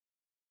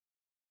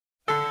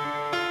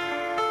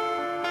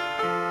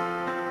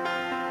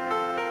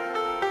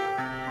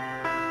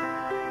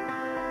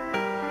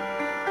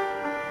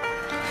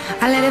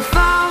I let it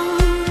fall,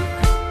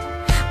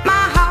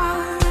 my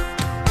heart.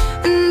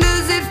 And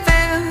as it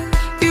fell,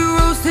 you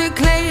rose to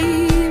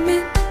claim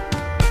it.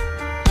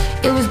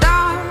 It was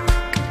dark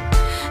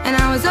and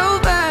I was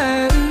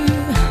over,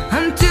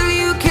 until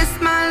you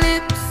kissed my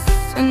lips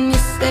and you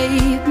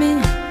saved me.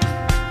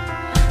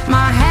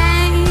 My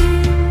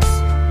hands,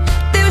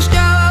 they were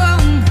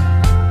strong,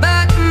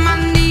 but my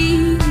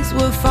knees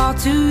were far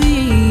too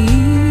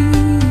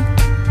weak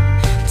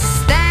to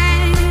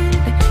stand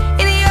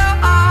in your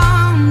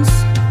arms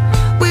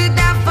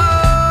without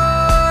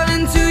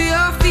falling to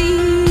your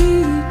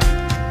feet.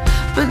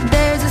 But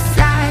there's a